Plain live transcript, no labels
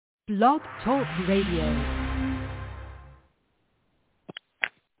Blog Talk Radio.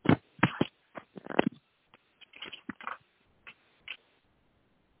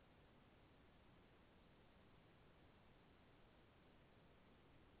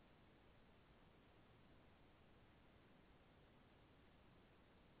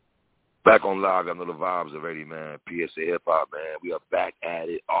 Back on live, got another vibes already, man. PSA Hip Hop, man. We are back at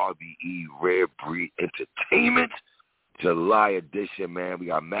it. RBE, Rare Breed Entertainment, July edition, man. We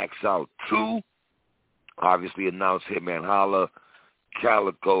got Max Out 2, obviously announced Hitman Holla,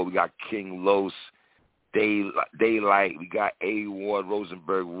 Calico. We got King Los, Daylight. We got A1,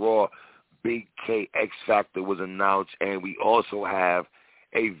 Rosenberg Raw. Big K, X Factor was announced, and we also have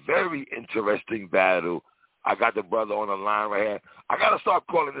a very interesting battle. I got the brother on the line right here. I got to start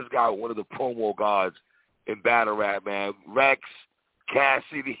calling this guy one of the promo gods in battle rap, man. Rex,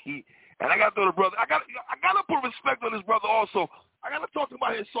 Cassidy, and I got to throw the brother. I got to put respect on this brother also. I got to talk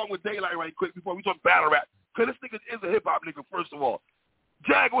about his song with Daylight right quick before we talk battle rap. Because this nigga is a hip-hop nigga, first of all.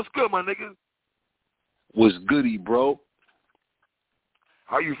 Jag, what's good, my nigga? What's goody, bro?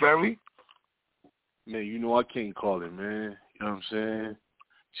 How you, family? Man, you know I can't call it, man. You know what I'm saying?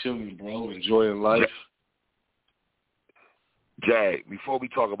 Chilling, bro. Enjoying life. Jag, before we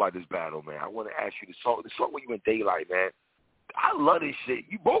talk about this battle, man, I want to ask you the song with you in Daylight, man. I love this shit.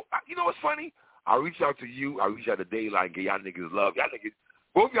 You both, you know what's funny? I reached out to you. I reached out to Daylight and get y'all niggas love. Y'all niggas,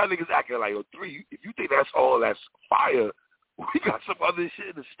 both y'all niggas acting like, yo, 3, if you think that's all that's fire, we got some other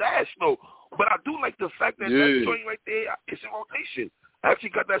shit in the stash, no. But I do like the fact that that joint right there, it's in rotation. I actually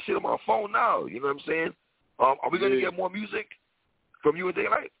got that shit on my phone now. You know what I'm saying? Are we going to get more music from you and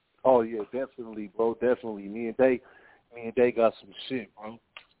Daylight? Oh, yeah, definitely, bro. Definitely. Me and Day got some shit, bro.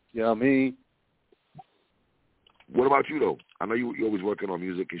 You know what I mean? What about you, though? I know you always working on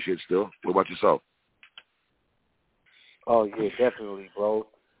music and shit still. What about yourself? Oh, yeah, definitely, bro.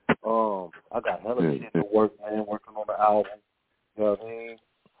 I got hella shit to work, man, working on the album. You know what I mean?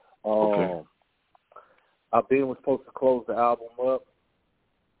 Okay. I was supposed to close the album up,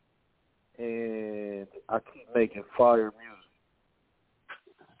 and I keep making fire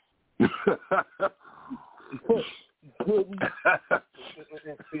music.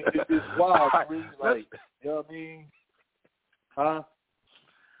 It's wild, really. Like, you know what I mean? Huh?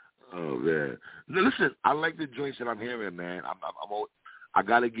 Oh man, now, listen. I like the joints that I'm hearing, man. I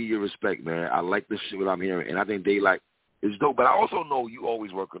gotta give you respect, man. I like the shit that I'm hearing, and I think Daylight is dope. But I also know you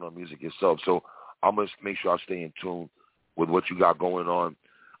always working on music yourself, so I'm gonna make sure I stay in tune with what you got going on.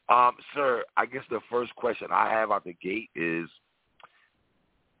 Sir, I guess the first question I have out the gate is,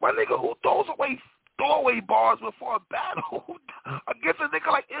 my nigga, who throws away throwaway bars before a battle against a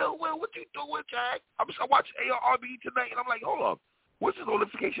nigga like Ill Will? What you doing, Jag? I watched ARB tonight, and I'm like, hold up. What's this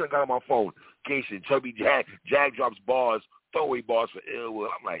notification I got on my phone? Cation, Chubby, Jag drops bars, throwaway bars for Ill Will.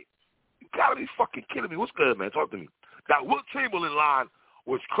 I'm like, you gotta be fucking kidding me. What's good, man? Talk to me. That Wilt Chamberlain line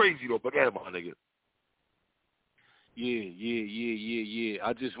was crazy, though. Forget about my nigga. Yeah.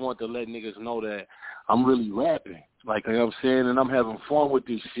 I just want to let niggas know that I'm really rapping. Like, you know what I'm saying? And I'm having fun with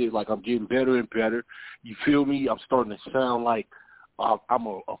this shit. Like, I'm getting better and better. You feel me? I'm starting to sound like I'm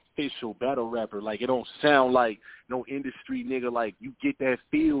a official battle rapper. Like, it don't sound like no industry nigga. Like, you get that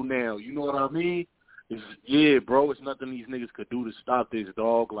feel now. You know what I mean? Yeah, bro, it's nothing these niggas could do to stop this,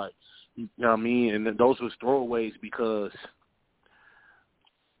 dog. Like, you know what I mean? And those was throwaways because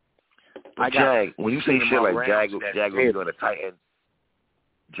Jag, when you say shit like Jag will be on a tight end,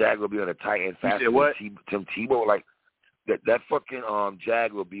 Jag will be on a tight end faster than Tim Tebow, like that fucking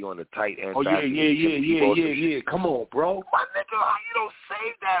Jag will be on the tight end. Oh yeah. Come on, bro. My nigga, how you don't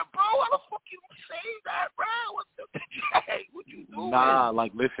save that, bro? How the fuck you don't save that, bro? What the Jag? What you doing? Nah,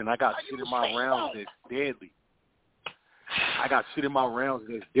 like listen, I got shit in my rounds that's deadly. I got shit in my rounds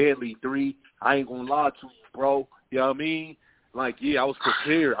that's deadly. 3, I ain't gonna lie to you, bro. You know what I mean? Like, yeah, I was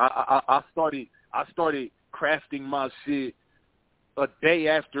prepared. I started crafting my shit a day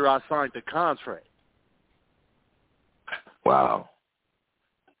after I signed the contract. Wow.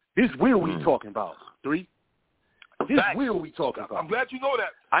 This Will we talking about, 3. This Will we talking about. I'm glad you know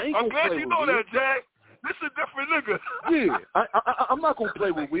that. I'm glad you know that, Jag. This is a different nigga. Yeah, I'm not going to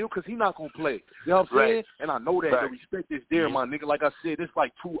play with Will because he's not going to play. You know what I'm saying? Right. And I know that. The respect is there, my nigga. Like I said, it's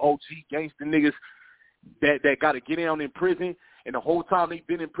like 2 OG gangster niggas that got to get down in prison. And the whole time they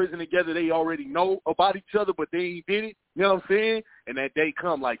been in prison together, they already know about each other, but they ain't did it. You know what I'm saying? And that day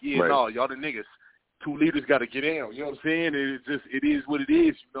come like, no, y'all the niggas. 2 leaders got to get down. You know what I'm saying? And it is what it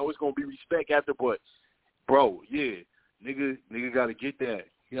is. You know, it's going to be respect after, but, bro, yeah, nigga got to get that.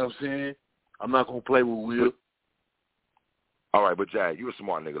 You know what I'm saying? I'm not going to play with Will. All right, but Jag, you a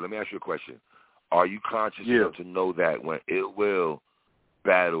smart nigga. Let me ask you a question. Are you conscious enough to know that when Ill Will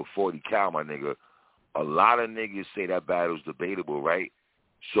battle 40 cal, my nigga, a lot of niggas say that battle's debatable, right?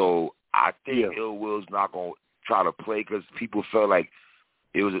 So I think Ill Will's not going to try to play because people felt like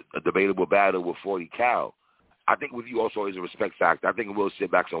it was a debatable battle with 40 cal. I think with you also is a respect factor. I think we'll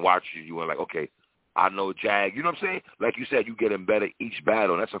sit back and watch you and like, okay, I know Jag. You know what I'm saying? Like you said, you getting better each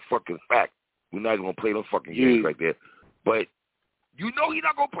battle. And that's a fucking fact. We're not even going to play them fucking games right there. But you know he's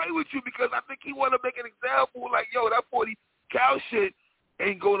not going to play with you because I think he want to make an example like, yo, that 40 cal shit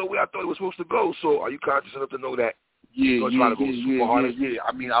ain't going the way I thought it was supposed to go. So are you conscious enough to know that? Yeah.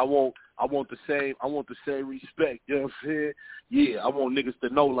 I mean, I want the same respect. You know what I'm saying? Yeah, I want niggas to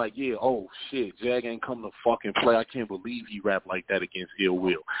know, like, yeah, oh shit, Jag ain't come to fucking play. I can't believe he rapped like that against Ill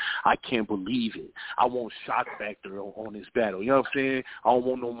Will. I can't believe it. I want shock factor on this battle. You know what I'm saying? I don't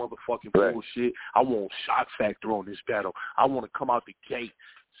want no motherfucking bullshit. I want shock factor on this battle. I want to come out the gate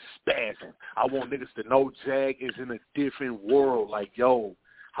spazzing. I want niggas to know Jag is in a different world. Like, yo,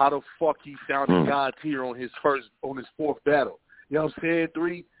 how the fuck he sounded God tier on his fourth battle? You know what I'm saying?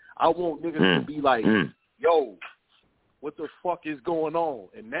 3. I want niggas to be like, yo, what the fuck is going on?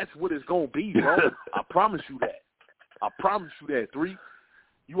 And that's what it's going to be, bro. I promise you that. I promise you that, 3.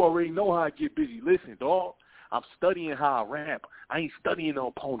 You already know how I get busy. Listen, dog, I'm studying how I rap. I ain't studying the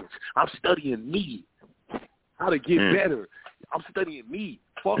opponents. I'm studying me, how to get better. I'm studying me.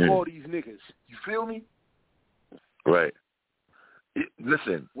 Fuck all these niggas. You feel me? Right.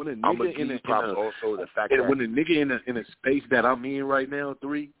 Listen, when a I'm nigga going to also the fact that when a nigga in a space that I'm in right now,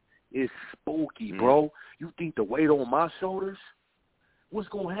 3, it's spooky, bro. You think the weight on my shoulders? What's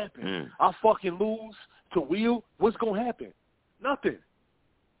gonna happen? I fucking lose to Will. What's gonna happen? Nothing.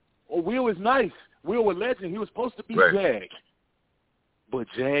 Well, Will is nice. Will was legend. He was supposed to be Jag, but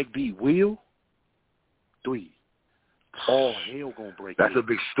Jag beat Will. 3. All hell gonna break. That's a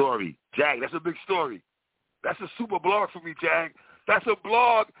big story, Jag. That's a big story. That's a super blog for me, Jag. That's a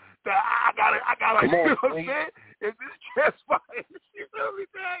blog that I gotta. You know what I'm saying? If this transpires, you feel me,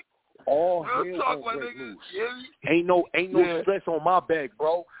 Jag? All hell gonna break loose. Ain't no stress on my back,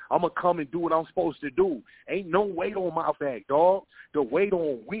 bro. I'ma come and do what I'm supposed to do. Ain't no weight on my back, dog. The weight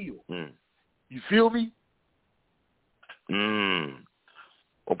on Will. You feel me?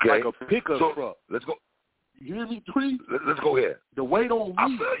 Okay. Like a pickup truck. Let's go. You hear me, 3? Let's go here. The weight on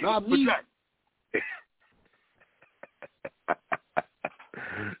me, not me.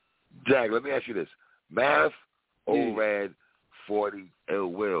 Jag, let me ask you this. Math, O-Rad, 40, Ill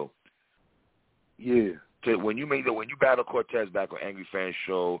Will. Yeah. So when you battle Cortez back on Angry Fan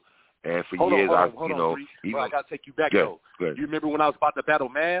Show, and for hold years, on, I gotta take you back though. Good. You remember when I was about to battle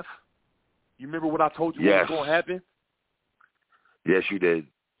Math? You remember when I told you what was gonna happen? Yes, you did.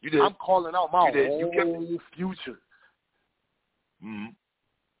 You did. I'm calling out my whole future. You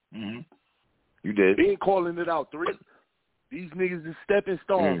did. Been calling it out, 3. These niggas is stepping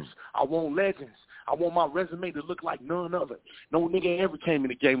stones. I want legends. I want my resume to look like none other. No nigga ever came in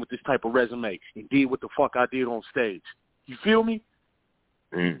the game with this type of resume and did what the fuck I did on stage. You feel me?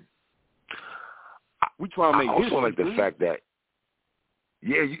 We trying to make history. I also like the fact that,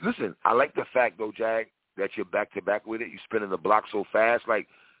 listen, I like the fact, though, Jag, that you're back-to-back with it. You spinning the block so fast. Like,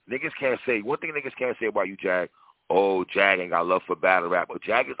 niggas can't say, one thing niggas can't say about you, Jag, oh, Jag ain't got love for battle rap. But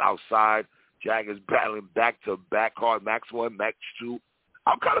Jag is outside. Jag is battling back-to-back card, Max 1, Max 2.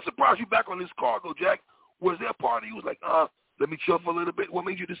 I'm kind of surprised you back on this card, though, Jag. Was there a part of you was like, let me chill for a little bit? What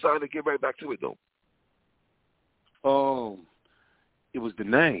made you decide to get right back to it, though? It was the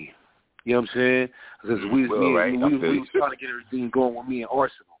name. You know what I'm saying? Because we was trying to get everything going with me and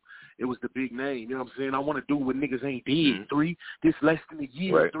Arsenal. It was the big name. You know what I'm saying? I want to do what niggas ain't did. 3, this less than a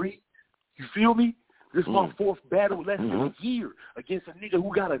year. 3, you feel me? This is my 4th battle less than a year against a nigga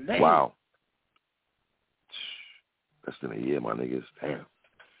who got a name. Wow. Less than a year, my niggas. Damn.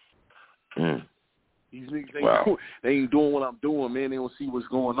 These niggas ain't doing what I'm doing, man. They don't see what's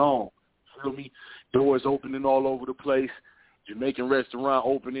going on. Feel me? Doors opening all over the place. Jamaican restaurant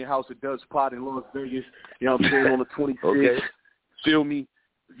opening, House of Dutch Pot in Las Vegas. You know what I'm saying? On the 26th. Okay. Feel me?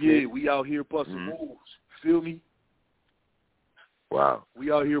 Yeah, we out here busting moves. Feel me? Wow.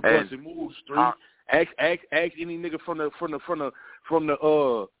 We out here busting moves. 3. Ask any nigga from the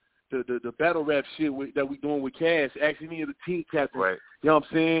battle rap shit that we doing with Cash. Ask any of the team captains. Right. You know what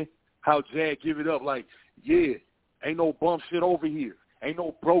I'm saying? How Jag give it up like, ain't no bump shit over here. Ain't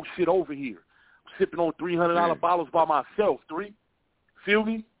no broke shit over here. I'm sipping on $300 bottles by myself. 3. Feel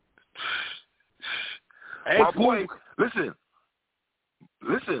me? My boy, listen,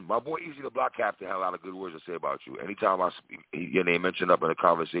 my boy Easy the Block Captain had a lot of good words to say about you. Anytime I speak, your name mentioned up in a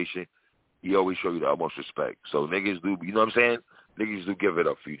conversation, he always show you the utmost respect. So niggas do, you know what I'm saying? Niggas do give it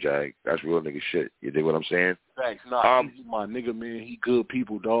up for you, Jag. That's real nigga shit. You dig what I'm saying? Thanks. Nah, he's my nigga, man. He good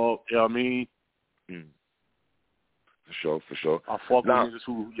people, dog. You know what I mean? For sure. I fuck with niggas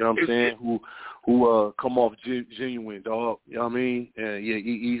who, you know what I'm saying, who come off genuine, dog. You know what I mean? And yeah,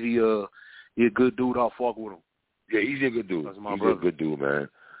 Easy, he a good dude. I'll fuck with him. Yeah, Easy a good dude. That's my He's brother. a good dude, man.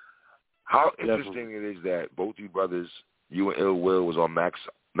 How Definitely. interesting it is that both you brothers, you and Ill Will, was on Max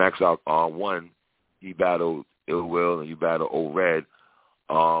Out on one. He battled Ill Will and you battled Old Red.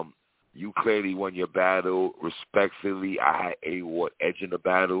 You clearly won your battle respectfully. I had A-Ward edge in the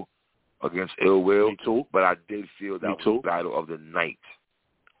battle against Ill Will. Me too. But I did feel that was the battle of the night.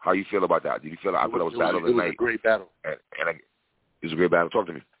 How you feel about that? Did you feel like I thought it was battle of the night? It was a great battle. And it was a great battle. Talk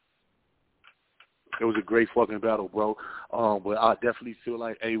to me. It was a great fucking battle, bro. But I definitely feel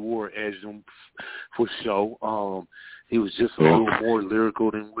like A-Ward edged him for sure. He was just a little more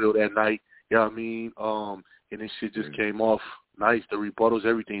lyrical than Will that night. You know what I mean? And this shit just came off nice. The rebuttals,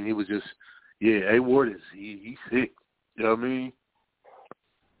 everything. He was just, A-Ward is, he's sick. You know what I mean?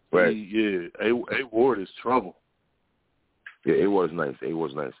 Right. A-Ward is trouble. Yeah, A-Ward's nice.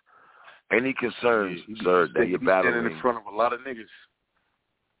 A-Ward's nice. Any concerns, sir, that you're battling? He's standing in front of a lot of niggas.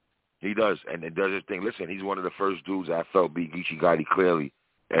 He does, and it does his thing. Listen, he's one of the first dudes I felt beat Geechee Gotti clearly,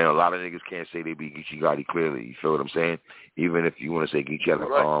 and a lot of niggas can't say they beat Geechee Gotti clearly. You feel what I'm saying? Even if you want to say Geechee had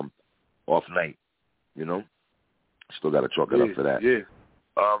an off night, you know, still got to chalk it up for that. Yeah.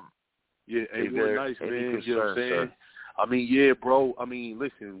 A-Ward nice, man. You know what I'm saying? Sir? I mean, bro. I mean,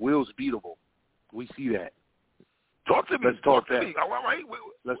 listen, Will's beatable. We see that. Talk to me. Let's talk that. All right.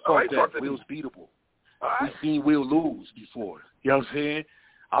 Let's talk that. Will's beatable. We've seen Will lose before. You know what I'm saying?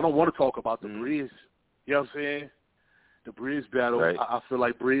 I don't want to talk about the Briz. You know what I'm saying? The Briz battle. Right. I feel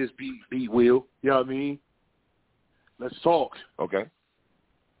like Briz beat Will. You know what I mean? Let's talk. Okay.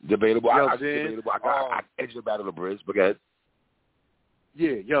 Debatable. You know I debatable. I edge the battle of Briz, but go ahead. Yeah,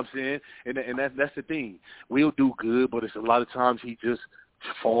 you know what I'm saying? And that's the thing. Will do good, but it's a lot of times he just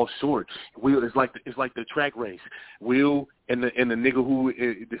falls short. Will it's like the track race. Will and the nigga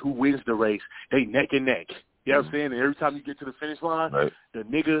who wins the race, they neck and neck. You know what I'm saying? And every time you get to the finish line, the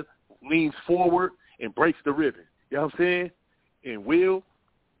nigga leans forward and breaks the ribbon. You know what I'm saying? And Will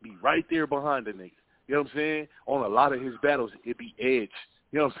be right there behind the nigga. You know what I'm saying? On a lot of his battles, it be edge.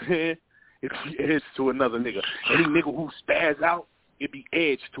 You know what I'm saying? It be edge to another nigga. Any nigga who spaz out, it be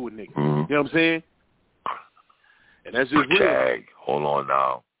edge to a nigga. You know what I'm saying? And that's just Jag, hold on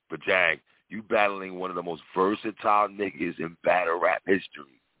now. But Jag, you battling one of the most versatile niggas in battle rap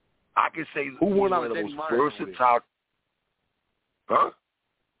history. I can say who won out of the most versatile. Huh?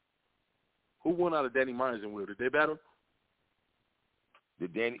 Who won out of Danny Myers and Will? Did they battle?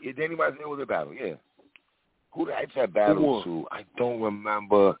 Danny Myers and Will was a battle, yeah. Who the heck that battle to? I don't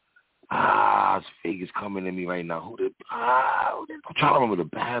remember. It's Vegas coming to me right now. I'm trying to remember the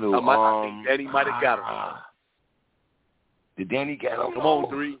battle. I think Danny might have got him. Did Danny get him? Come on,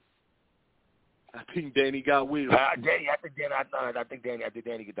 3. I think Danny got Will. I think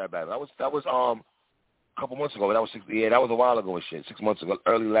Danny get that battle. That was a couple months ago. That was that was a while ago and shit. 6 months ago,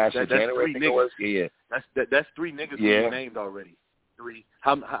 early last year, January. I think it was. Yeah. That's 3 niggas we named already. 3.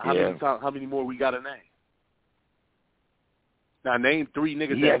 How many more we got to name? Now name 3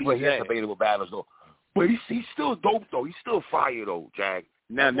 niggas that beat Jag. He has debatable battles though. But he's still dope though. He's still fire though, Jag.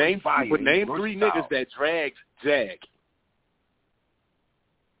 Now name 3 niggas that dragged Jag.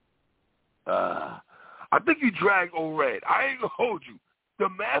 I think you dragged Old Red. I ain't gonna hold you. The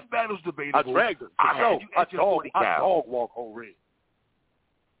math battle's debatable. I dragged him. I dog walk Old Red.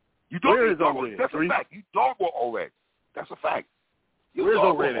 Where is Old Red? That's a fact. You dog walk Old Red. That's a fact. Where's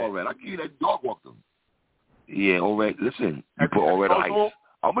Old Red? I give you that dog walk them. Yeah, Old Red. Listen, you put Old Red on ice.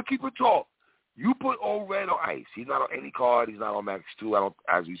 I'm gonna keep it tall. You put Old Red on ice. He's not on any card. He's not on Max 2.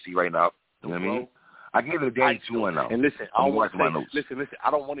 As we see right now. You know what I mean? I give it a Danny 2 now. And listen, I don't want to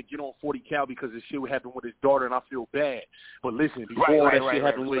I don't want to get on 40 Cal because this shit happened with his daughter, and I feel bad. But listen, before that shit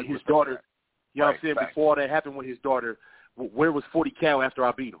happened with his daughter, you know what I'm saying? Before that happened with his daughter, where was 40 Cal after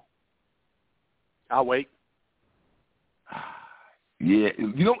I beat him? I'll wait. Yeah,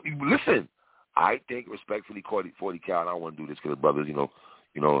 listen. I think respectfully, 40 Cal. And I don't want to do this because brothers,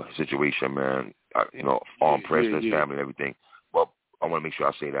 situation, man. Armed president's family and everything. But I want to make sure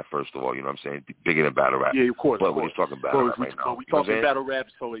I say that first of all. You know what I'm saying? Bigger than battle rap. Yeah, of course. But we're just talking battle rap right now. But we're talking battle rap,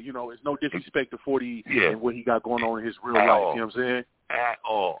 so it's no disrespect to 40 and what he got going on in his real life. You know what I'm saying? At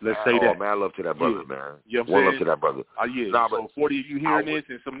all. Let's say that. Man, I love to that brother, man. You know what I'm saying? Love to that brother. So 40 of you hearing this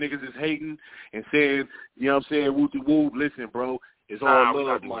and some niggas is hating and saying, you know what I'm saying, woo-de-woo, listen, bro. It's all we're love,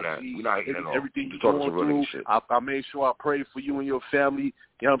 not doing my that. G. We're not eating at all. Everything You're you're going through, I made sure I prayed for you and your family.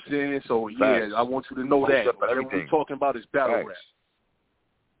 You know what I'm saying? So, yeah, I want you to know that. Whatever we're talking about is battle rap.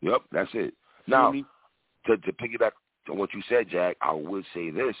 Yep, that's it. Now, to piggyback on what you said, Jack, I would say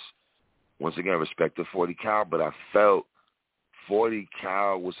this. Once again, respect to 40 Cal, but I felt 40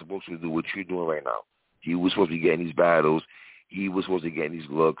 Cal was supposed to do what you're doing right now. He was supposed to be getting these battles. He was supposed to be getting these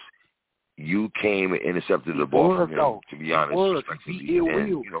looks. You came and intercepted the ball from him, to be honest. He beat Ill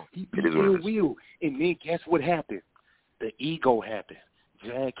Will. He beat Ill Will. And then guess what happened? The ego happened.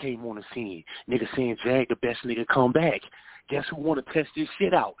 Jag came on the scene. Nigga saying Jag the best nigga come back. Guess who want to test this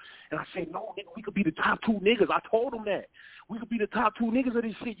shit out? And I said, no, nigga, we could be the top 2 niggas. I told him that. We could be the top 2 niggas of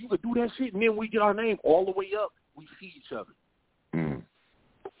this shit. You could do that shit, and then we get our name all the way up. We see each other.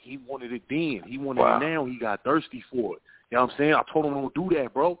 He wanted it then. He wanted it now. He got thirsty for it. You know what I'm saying? I told him don't do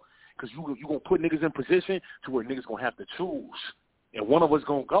that, bro, because you going to put niggas in position to where niggas going to have to choose. And one of us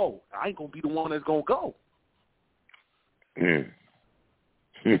going to go. I ain't going to be the one that's going to go.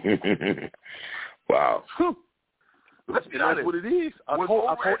 Wow. Let's be honest. That's what it is. I told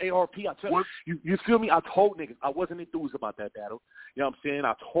ARP, you feel me? I told niggas I wasn't enthused about that battle. You know what I'm saying?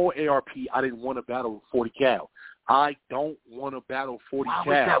 I told ARP I didn't want to battle 40 Cal. I don't want to battle 40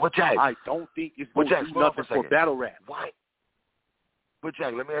 Cal. I don't think it's going to do nothing for battle rap. Why? But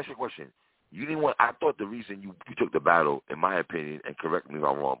Jack, let me ask you a question. You didn't want. I thought the reason you took the battle, in my opinion, and correct me if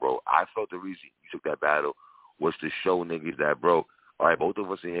I'm wrong, bro. I thought the reason you took that battle was to show niggas that, bro. All right, both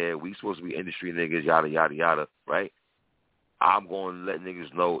of us are here. We supposed to be industry niggas, yada yada yada, right? I'm going to let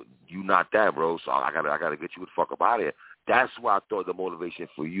niggas know you not that, bro. So I gotta get you the fuck up out of here. That's why I thought the motivation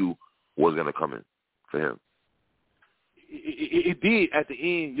for you was gonna come in for him. It did at the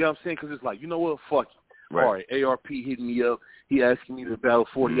end, you know what I'm saying? Because it's like, you know what, fuck it. Right. All right, ARP hitting me up. He asking me to battle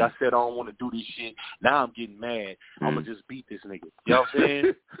 40. I said I don't want to do this shit. Now I'm getting mad. I'm going to just beat this nigga. You know what I'm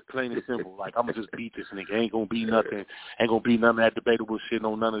saying? Plain and simple. Like, I'm going to just beat this nigga. Ain't going to be nothing. Ain't going to be none of that debatable shit,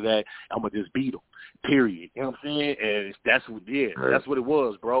 no none of that. I'm going to just beat him. Period. You know what I'm saying? And that's what it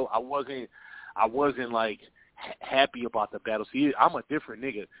was, bro. I wasn't like happy about the battle. See, I'm a different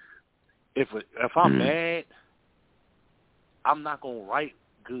nigga. If I'm mad, I'm not going to write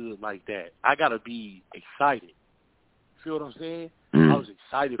good like that. I got to be excited. Feel what I'm saying? I was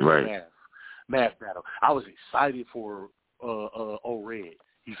excited for math battle. I was excited for O-Red.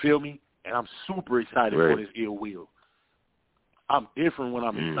 You feel me? And I'm super excited for this Ill Will. I'm different when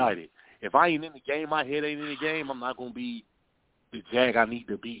I'm excited. If I ain't in the game, my head ain't in the game, I'm not going to be the Jag I need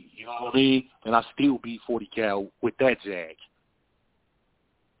to be. You know what I mean? And I still beat 40 Cal with that Jag.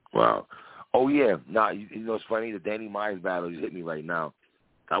 Wow. Oh, yeah. Nah, you know, it's funny. The Danny Myers battle just hit me right now.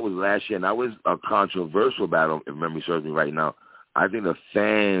 That was last year, and that was a controversial battle, if memory serves me right now. I think the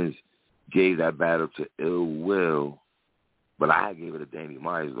fans gave that battle to Ill Will, but I gave it to Danny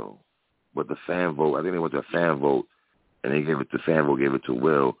Myers, though. But the fan vote, I think they went to a fan vote, and the fan vote gave it to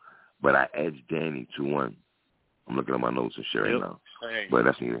Will, but I edged Danny 2-1. I'm looking at my notes and shit right now. Same. But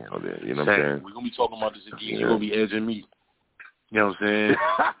that's neither here nor there. You know what I'm saying? We're going to be talking about this again. Yeah. You're going to be edging me. You know what I'm saying?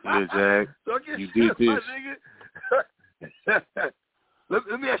 Yeah, Jack. You did this.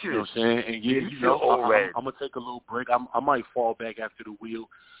 Let me ask you this. You know what I'm saying? And you know, I'm going to take a little break. I might fall back after the wheel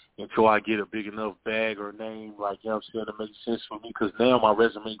until I get a big enough bag or name, like, you know what I'm saying, to make sense for me, because now my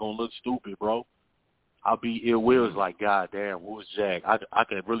resume going to look stupid, bro. I'll be Ill Will. It's like, God damn, who's Jack? I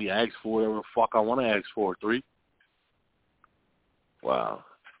could really ask for whatever the fuck I want to ask for, 3. Wow.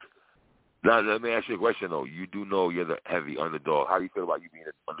 Now, let me ask you a question, though. You do know you're the heavy underdog. How do you feel about you being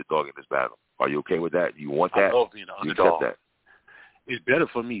an underdog in this battle? Are you okay with that? You want that? I love being an underdog. You accept that? It's better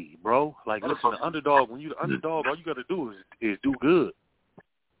for me, bro. Like, listen, the underdog, when you're the underdog, all you got to do is do good.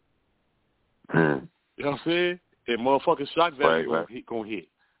 You know what I'm saying? And motherfucking shock value gonna hit.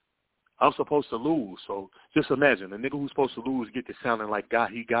 I'm supposed to lose, so just imagine, the nigga who's supposed to lose get to sounding like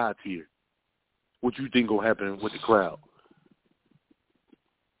God, he God tier. What you think gonna happen with the crowd?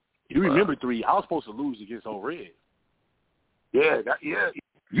 You remember 3, I was supposed to lose against O-Red. Yeah.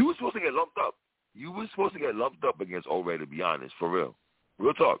 You were supposed to get lumped up. You were supposed to get lumped up against O-Red, to be honest, for real.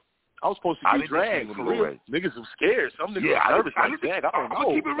 Real talk. I was supposed to get dragged, for real. Niggas were scared. Some niggas were nervous like Jag. I don't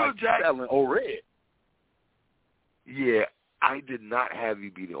know. Keep it real, like, Jag. O-Red. Yeah, I did not have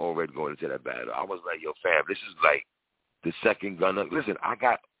you beating O-Red going into that battle. I was like, yo, fam, this is like the second gunner. Listen, I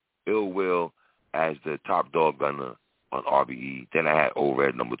got Ill Will as the top dog gunner on RBE. Then I had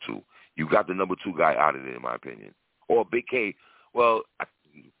O-Red number 2. You got the number 2 guy out of it, in my opinion. Or Big K. Well,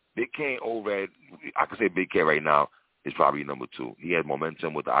 Big K and O-Red, I can say Big K right now is probably number 2. He had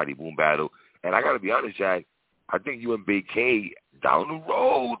momentum with the ID Boom battle. And I got to be honest, Jack, I think you and Big K down the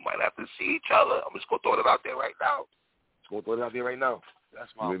road might have to see each other. I'm just going to throw it out there right now. Go throw it out there right now. That's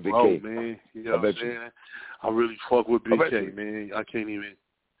my bro, man. You know what I'm saying? I really fuck with Big K, man. I can't even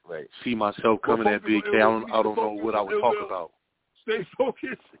see myself coming at Big K. I don't know what I would talk about. Stay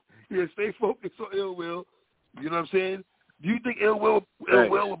focused. Yeah, stay focused on Ill Will. You know what I'm saying? Do you think Ill Will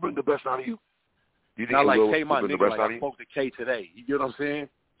will bring the best out of you? Do you think not like K, my nigga, like I spoke to K today. You get what I'm saying?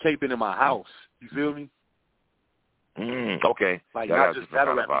 K been in my house. You feel me? Okay. Like not just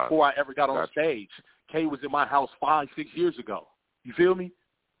battle rap. Before I ever got on stage, K was in my house 5-6 years ago. You feel me?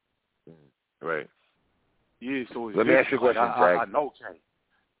 Right. Yeah, so it's let me ask you a question, Jack. I know K.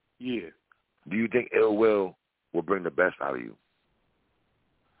 Yeah. Do you think Ill Will bring the best out of you?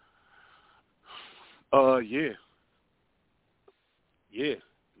 Yeah. Yeah.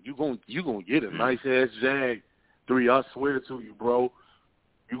 You gonna get a nice ass Jag 3, I swear to you, bro.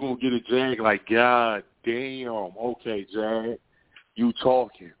 You gonna get a Jag like, God damn, okay, Jag. You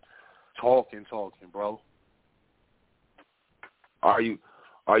talking, bro. Are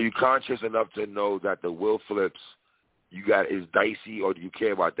you conscious enough to know that the Will flips you got is dicey, or do you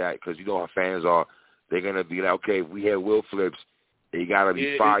care about that? Because you know how fans are. They're gonna be like, okay, if we had Will flips, they gotta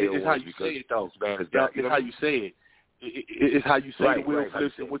be fire. It's how you say it, though. It's how you say it. It's how you say the Will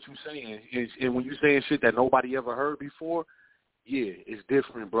flips and what you saying. And when you saying shit that nobody ever heard before, yeah, it's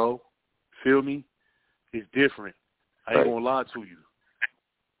different, bro. Feel me? It's different. I ain't gonna lie to you.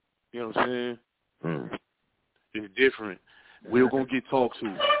 You know what I'm saying? It's different. Will gonna get talked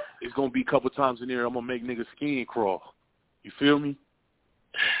to. It's gonna be a couple times in there. I'm gonna make niggas skin crawl. You feel me?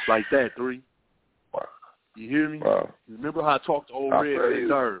 Like that, 3. You hear me? Remember how I talked to old Red and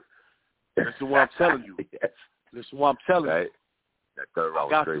Nerve? Listen what I'm telling you. Yes. Listen what I'm telling you. That third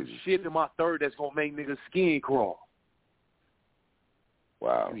round I got was crazy. some shit in my third that's gonna make niggas skin crawl.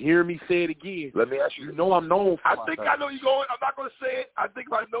 Wow. You hear me say it again? Let me ask you. You know I'm known for I think I know you going. I'm not gonna say it. I think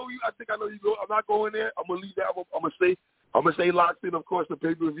I know you. I think I know you go. I'm not going there. I'm gonna leave that. I'm gonna stay locked in. Of course, the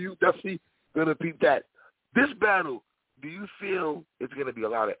pay-per-view. Definitely gonna peep that. This battle. Do you feel it's gonna be a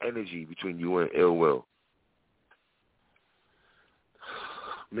lot of energy between you and Ill Will?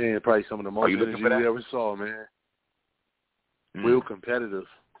 Man, probably some of the most energy we ever saw, man. Will competitive.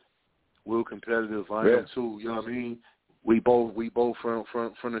 I am too. You know what I mean? We both from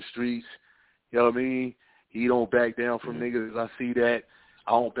the streets. You know what I mean? He don't back down from niggas. I see that.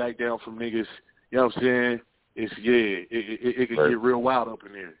 I don't back down from niggas. You know what I'm saying? It's it can get real wild up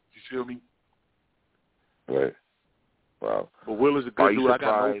in there. You feel me? Right. Wow. But Will is a good dude. I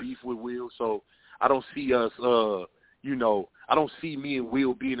got no beef with Will, so I don't see us. I don't see me and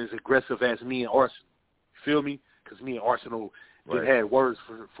Will being as aggressive as me and Arsenal. You feel me? Because me and Arsenal have had words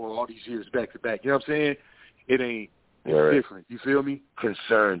for all these years back to back. You know what I'm saying? It ain't. It's different. You feel me?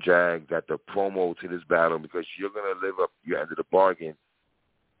 Concerned, Jag, that the promo to this battle, because you're going to live up your end of the bargain.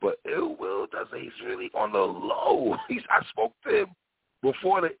 But Ill Will doesn't. He's really on the low. I spoke to him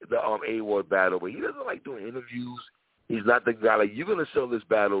before the A-Ward battle, but he doesn't like doing interviews. He's not the guy. Like, you're going to sell this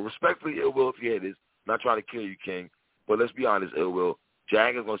battle. Respectfully, Ill Will, if you hear this, not trying to kill you, King. But let's be honest, Ill Will.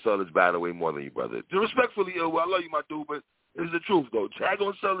 Jag is going to sell this battle way more than you, brother. Respectfully, Ill Will, I love you, my dude, but it's the truth, though. Jag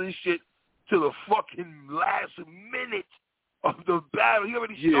going to sell this shit to the fucking last minute of the battle. He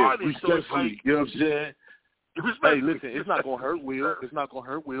already started. So it's like, you know what I'm saying? Hey, listen, it's not going to hurt Will. It's not going to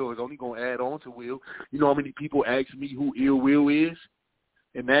hurt Will. It's only going to add on to Will. You know how many people ask me who Ill Will is?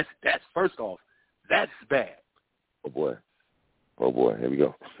 And that's first off, that's bad. Oh, boy, here we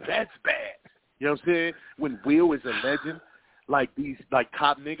go. That's bad. You know what I'm saying? When Will is a legend, like these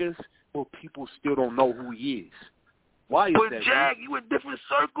top niggas, well, people still don't know who he is. Why is that? But Jag, you in different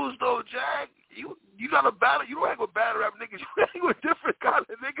circles though, Jag. You got a battle. You don't hang with battle rap niggas. You hang with different kind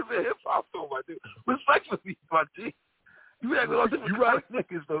of niggas in hip hop though, my dude. Respectfully, my G. You hang with all different kind of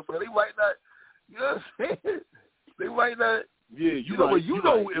niggas though, so they might not. You know what I'm saying? They might not. Yeah, you know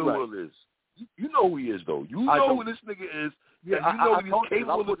who Ill Will is. You know who he is though. You know who this nigga is. Yeah, and you know what he's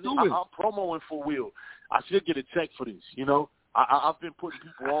capable of doing. I'm promoting for Will. I should get a check for this. You know, I've been putting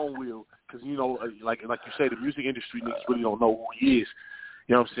people on Will because you know, like you say, the music industry niggas really don't know who he is.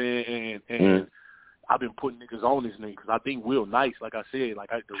 You know what I'm saying? And I've been putting niggas on this nigga because I think Will nice. Like I said,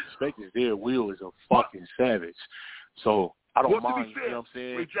 the respect is there. Will is a fucking savage. So I don't mind. To be fair, you know what I'm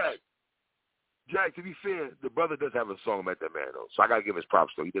saying? Wait, Jack, to be fair, the brother does have a song about that man, though. So I got to give him his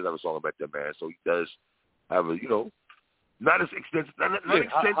props, though. He does have a song about that man. So he does have a, not as extensive, not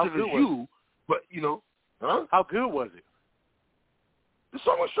extensive as you, but, huh? How good was it? The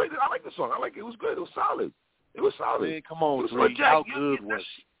song was straight. I like the song. I like it. It was good. It was solid. Man, come on, Jack, how good was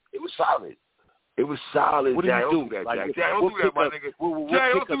it? It was solid. It was solid, what Jack. Don't do that, Jack. Jack, don't do that, my nigga.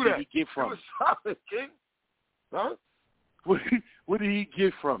 Jack, don't do that. Did he get from it? It was solid, King. Huh? What did he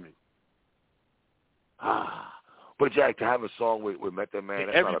get from it? But Jack, to have a song with Method Man,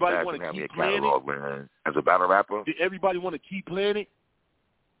 that's not a bad thing to have in your catalog, man. As a battle rapper. Did everybody want to keep playing it?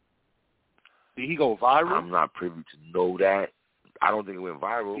 Did he go viral? I'm not privy to know that. I don't think it went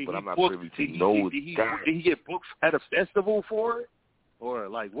viral, but I'm not privy to know that. Did he get booked at a festival for it? Or,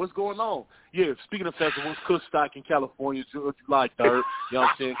 like, what's going on? Yeah, speaking of festivals, Kustock in California, July 3rd. You know what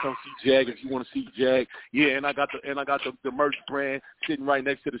I'm saying? Come see Jag if you want to see Jag. Yeah, and I got the merch brand sitting right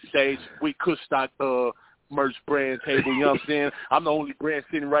next to the stage with Kustock merch brand table. You know what I'm saying? I'm the only brand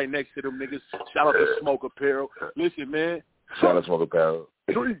sitting right next to them niggas. Shout out to Smoke Apparel. Listen, man. Shout out to Smoke Apparel.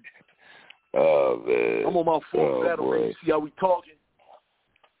 Oh, man. I'm on my fourth battle, man. You see how we talking?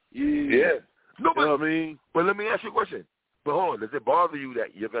 Yeah. No, but, you know what I mean? But let me ask you a question. But hold on, does it bother you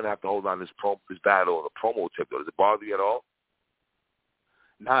that you're going to have to hold on this battle on a promo tip, though? Does it bother you at all?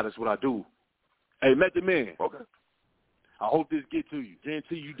 Nah, that's what I do. Hey, Method Man. Okay. I hope this get to you.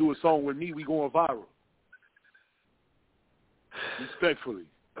 Guarantee you do a song with me, we going viral. Respectfully.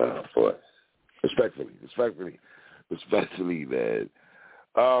 Boy. Respectfully, man.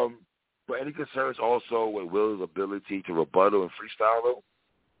 But any concerns also with Will's ability to rebuttal and freestyle, though?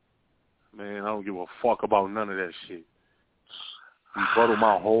 Man, I don't give a fuck about none of that shit. Rebuttal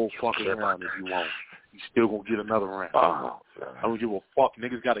my whole fucking round if you want. You still gonna get another round. I don't give a fuck.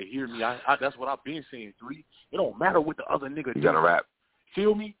 Niggas gotta hear me. That's what I've been saying, 3. It don't matter what the other nigga do. You gotta rap.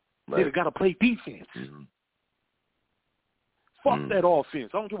 Feel me? Right. Nigga gotta play defense. Mm-hmm. Fuck that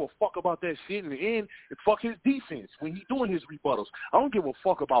offense. I don't give a fuck about that shit. In the end, fuck his defense when he doing his rebuttals. I don't give a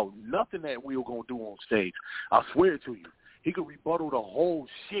fuck about nothing that Will gonna do on stage. I swear to you. He could rebuttal the whole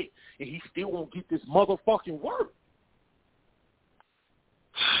shit, and he still won't get this motherfucking work.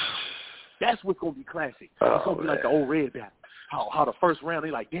 That's what's going to be classic. It's going to be like the old Red battle. How the first round,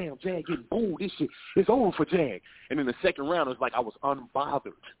 they like, damn, Jag getting booed. This shit, it's over for Jag. And then the second round, it's like I was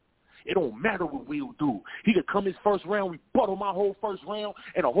unbothered. It don't matter what Will do. He could come his first round, rebuttal my whole first round,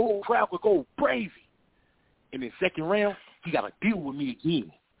 and the whole crowd could go crazy. And then second round, he got to deal with me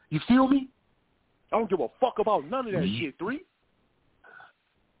again. You feel me? I don't give a fuck about none of that shit, 3.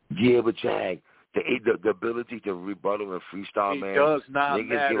 Yeah, but Jag, the ability to rebuttal and freestyle, man. It does not niggas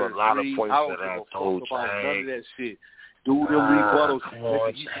matter. give a lot of points I don't to that. give a fuck about none of that shit. Do them rebuttals.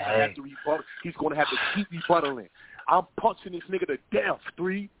 Listen, he's going to have to rebuttal. He's going to have to keep rebuttaling. I'm punching this nigga to death,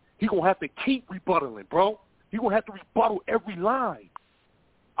 3. He's going to have to keep rebuttaling, bro. He's going to have to rebuttal every line.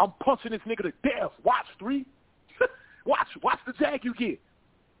 I'm punching this nigga to death. Watch, 3. Watch the Jag you get.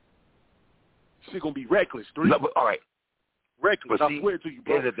 Shit going to be reckless, 3. No, but, all right. Reckless. But I swear to you,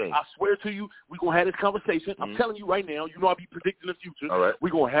 bro. I swear to you, we're going to have this conversation. I'm telling you right now, you know I be predicting the future. All right. We're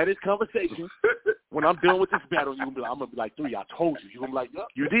going to have this conversation. When I'm done with this battle, I'm going to be like, 3, I told you. You're going to be like, yep,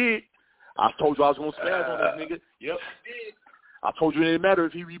 you did. I told you I was going to spaz on this nigga. Yep, you did. I told you it didn't matter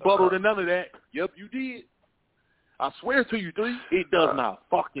if he rebutted or none of that. Yep, you did. I swear to you, 3, it does not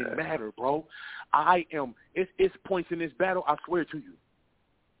fucking matter, bro. It's points in this battle, I swear to you.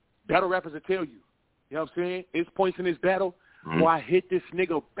 Battle rappers will tell you. You know what I'm saying? It's points in this battle where I hit this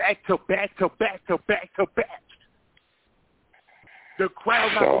nigga back to back to back to back to back. The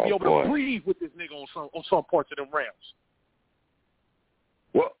crowd not going to be able to breathe with this nigga on some parts of them rounds.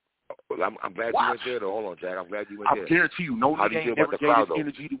 Well, I'm glad you went there, though. Hold on, Jack. I'm glad you went there. I guarantee you, no nigga ain't never gave his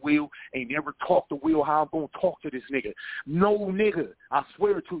energy to Will, ain't never talked to Will how I'm going to talk to this nigga. No nigga. I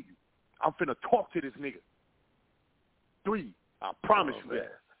swear to you. I'm finna talk to this nigga. 3, I promise you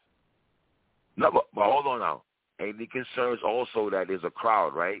that. No, but hold on now. Any concerns also that there's a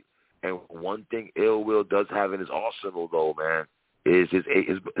crowd, right? And one thing Ill Will does have in his arsenal, though, man, is his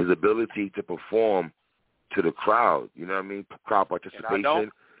ability to perform to the crowd. You know what I mean? Crowd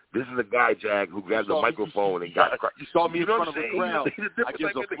participation. This is a guy, Jag, who grabbed the microphone and got. You saw me in front of a crowd. I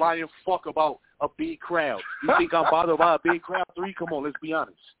give a flying fuck about a big crowd. You think I'm bothered by a big crowd? 3, come on, let's be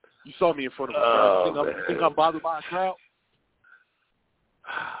honest. You saw me in front of a crowd. You think I'm bothered by a crowd?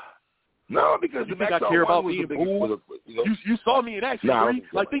 No, because you think I care about being booed? You saw me in action,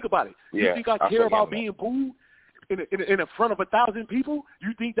 like, think about it. Yeah, you think I care about being booed in front of 1,000 people?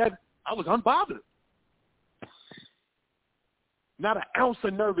 You think that I was unbothered? Not an ounce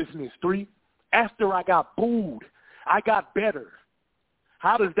of nervousness, 3. After I got booed, I got better.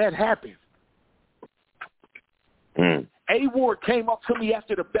 How does that happen? A-Ward came up to me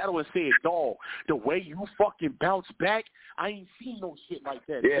after the battle and said, dawg, the way you fucking bounced back, I ain't seen no shit like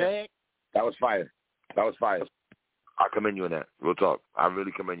that, Jag. That was fire. I commend you on that. Real talk. I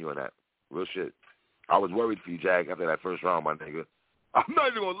really commend you on that. Real shit. I was worried for you, Jag, after that first round, my nigga. I'm not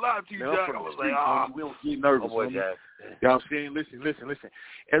even going to lie to you, Jag. I was like, we don't get nervous. Oh, boy, Jag. You know what I'm saying? Listen.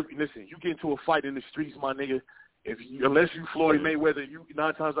 Listen, you get into a fight in the streets, my nigga, unless you Floyd Mayweather,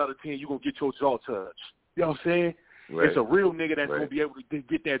 9 times out of 10, you're going to get your jaw touched. You know what I'm saying? Right. It's a real nigga that's going to be able to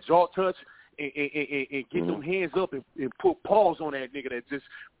get that jaw touch and get them hands up and put paws on that nigga that just,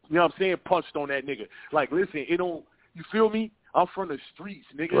 you know what I'm saying, punched on that nigga. Like, listen, it don't, you feel me? I'm from the streets,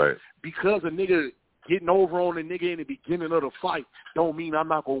 nigga. Right. Because a nigga getting over on a nigga in the beginning of the fight don't mean I'm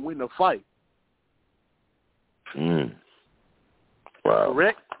not going to win the fight. Wow.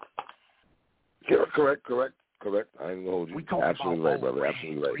 Correct? Yeah, correct. I ain't gonna hold you. We talking Absolutely about right, brother.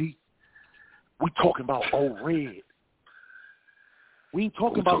 Absolutely right. We talking about old red. We ain't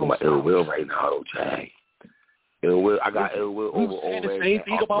talking about Ill Will right now, though, Jag. Ill Will. I got Ill Will over old red. The same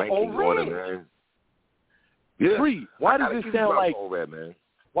thing about old red. Man. Yeah. Three. Why does this sound like old red, man?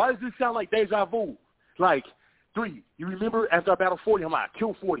 Why does this sound like deja vu? Like, Three, you remember after I battled 40, I'm like,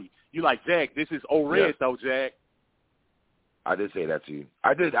 kill 40. You like, Jag, this is old red, though, Jag. I did say that to you.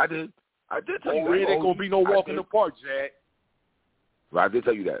 I did tell you that. Old red ain't going to be no walk in the park, Jag. Well, I did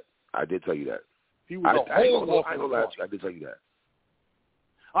tell you that. He was a whole walk in the park. I did tell you that.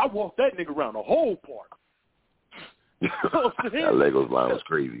 I walked that nigga around the whole park. That Legos line was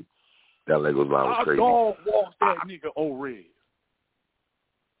crazy. I dog walked that nigga old red.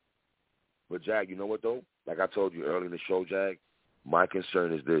 But, Jag, you know what, though? Like I told you earlier in the show, Jag, my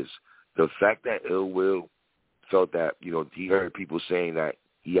concern is this. The fact that Ill Will felt that, you know, he heard people saying that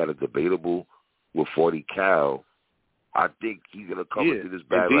he had a debatable with 40 Cal, I think he's going to come into this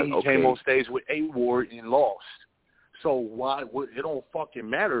battle and then like, he came on stage with A Ward and lost. So it don't fucking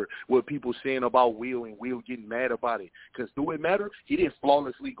matter what people saying about Will and Will getting mad about it. Because do it matter? He didn't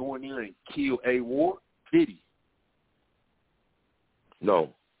flawlessly go in there and kill A Ward, did he? No.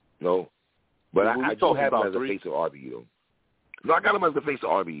 But I do have him as the face of RBE, though. No, I got him as the face of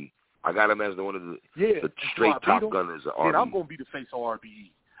RBE. I got him as one of the straight top gunners of RBE. And I'm going to be the face of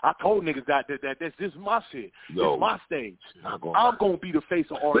RBE. I told niggas that this is my shit. It's my stage. I'm going to be the face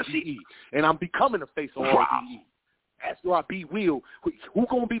of RBE. And I'm becoming the face of RBE. After I beat Will, who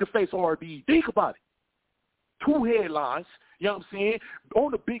going to be the face of RBE? Think about it. 2 headlines, you know what I'm saying,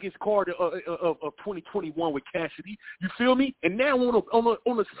 on the biggest card of 2021 with Cassidy, you feel me? And now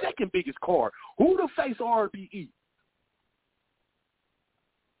on the second biggest card, who the face of RBE?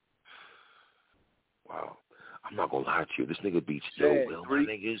 Wow. I'm not going to lie to you. This nigga beats Ill Will, my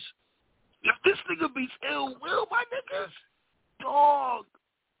niggas. If this nigga beats Ill Will, my niggas, dog,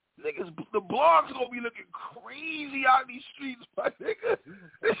 niggas, the blogs going to be looking crazy out in these streets, my nigga.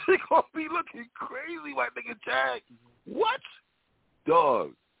 This shit going to be looking crazy, my nigga, Jag. What?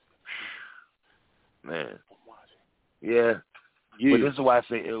 Dog. Man. Yeah. But this is why I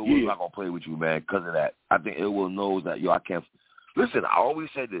say Ill Will's not going to play with you, man, because of that. I think Ill Will knows that, I can't. Listen, I always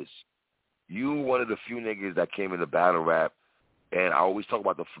say this. You one of the few niggas that came into battle rap, and I always talk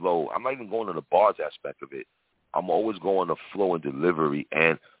about the flow. I'm not even going to the bars aspect of it. I'm always going to flow and delivery,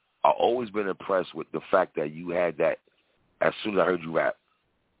 and I've always been impressed with the fact that you had that as soon as I heard you rap.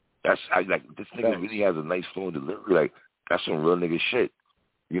 This nigga really has a nice flow and delivery. Like, that's some real nigga shit.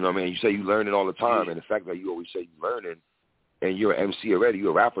 You know what I mean? You say you learn it all the time, and the fact that you always say you learning, and you're an MC already,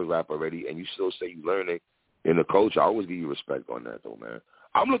 you're a rapper already, and you still say you learning in the culture, I always give you respect on that, though, man.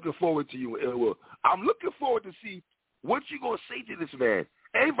 I'm looking forward to you, Ill Will. I'm looking forward to see what you going to say to this man,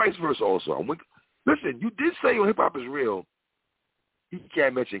 and vice versa also. Listen, you did say your hip-hop is real. You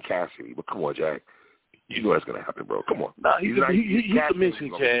can't mention Cassidy, but come on, Jack. You know that's going to happen, bro. Come on. Nah, he can mention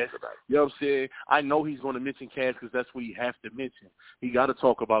Cass. You know what I'm saying? I know he's going to mention Cass because that's what he has to mention. He got to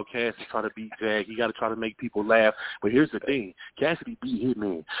talk about Cass to try to beat Jag. He got to try to make people laugh. But here's the thing. Cassidy beat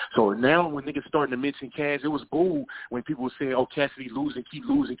Hitman. So now when niggas starting to mention Cass, it was boo when people were saying, oh, Cassidy losing, keep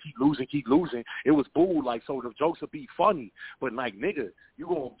losing. It was boo. Like, so the jokes will be funny. But, like, nigga,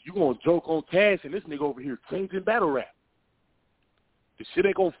 you gonna joke on Cass and this nigga over here changing battle rap. The shit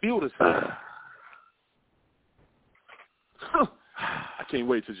ain't going to feel the same. I can't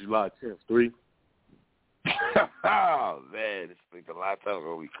wait till July 10th. 3. Oh man, this thing a lot of times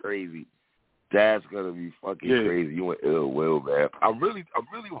gonna be crazy. That's gonna be fucking crazy. You and Ill Will, man. I really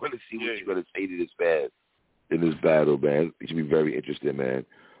want to see what you're gonna say to this man in this battle, man. It should be very interesting, man.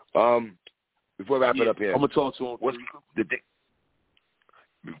 Before we wrap it up here, I'm gonna talk to him.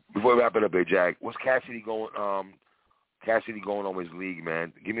 Before we wrap it up here, Jack, what's Cassidy going on with his league,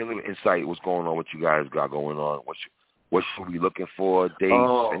 man? Give me a little insight. What's going on? What you guys got going on? What should we be looking for?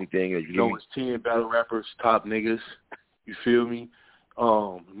 Dates, anything? It's 10 battle rappers, top niggas. You feel me?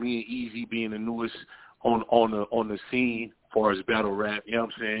 Me and Easy being the newest on the scene as far as battle rap. You know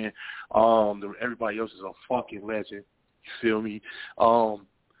what I'm saying? Everybody else is a fucking legend. You feel me?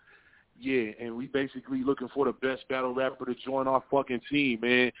 And we basically looking for the best battle rapper to join our fucking team,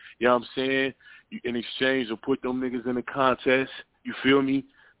 man. You know what I'm saying? In exchange to put them niggas in the contest. You feel me?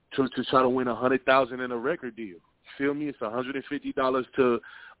 To try to win $100,000 in a record deal. Feel me? It's $150 to,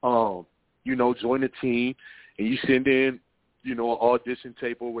 join the team, and you send in, an audition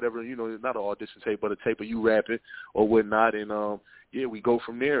tape or whatever, not an audition tape, but a tape of you rapping or whatnot, and we go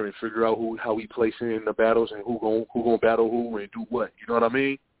from there and figure out how we place in the battles and who gonna battle who and do what. You know what I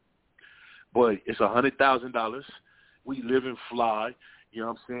mean? But it's $100,000. We live and fly. You know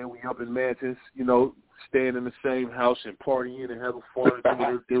what I'm saying? We up in mansions, staying in the same house and partying and having fun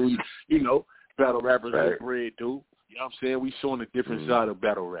and doing whatever, battle rappers like bread do. You know what I'm saying? We showing a different side of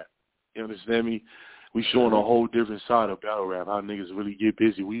battle rap. You understand me? We showing a whole different side of battle rap. How niggas really get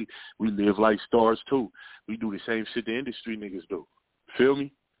busy. We live like stars too. We do the same shit the industry niggas do. Feel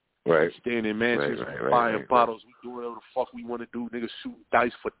me? Right. Staying in mansions, buying bottles. We doing whatever the fuck we want to do. Niggas shooting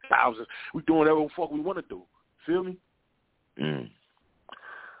dice for thousands. We doing whatever the fuck we want to do. Feel me?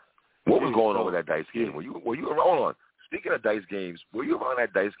 What was going on with that dice game? Were you hold on? Speaking of dice games, were you around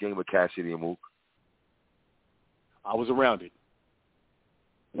that dice game with Cash City and Mook? I was around it.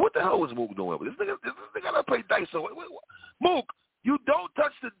 What the hell was Mook doing? This nigga gotta play dice. So Mook, you don't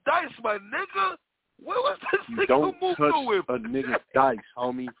touch the dice, my nigga. What was this nigga Mook doing? You don't touch a nigga's dice,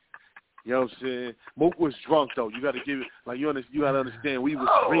 homie. You know what I'm saying? Mook was drunk though. You gotta give it you gotta understand. We was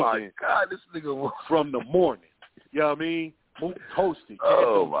drinking. Oh my God, this nigga was from the morning. You know what I mean? Mook toasted. Cash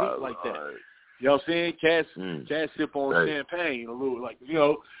don't drink like that. You know what I'm saying? Cash sip on champagne, a little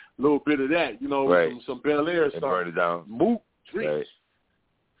a little bit of that. Some Bel Air stuff. Burn it down. Mook drinks. Right.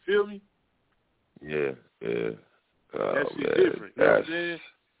 Feel me? Yeah. Oh, that shit different. You know what I'm saying?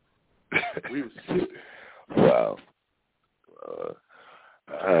 We was sipping. Wow.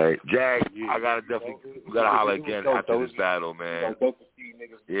 All right, Jag, I gotta we gotta holler again after this battle, man.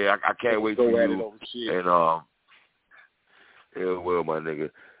 Yeah, I can't wait for you. And it will, my nigga.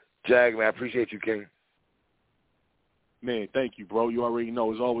 Jag, man, I appreciate you, King. Man, thank you, bro. You already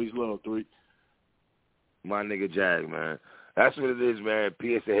know. It's always love, 3. My nigga Jag, man. That's what it is, man.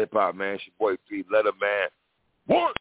 PSA Hip Hop, man. It's your boy 3. Let him, man. One.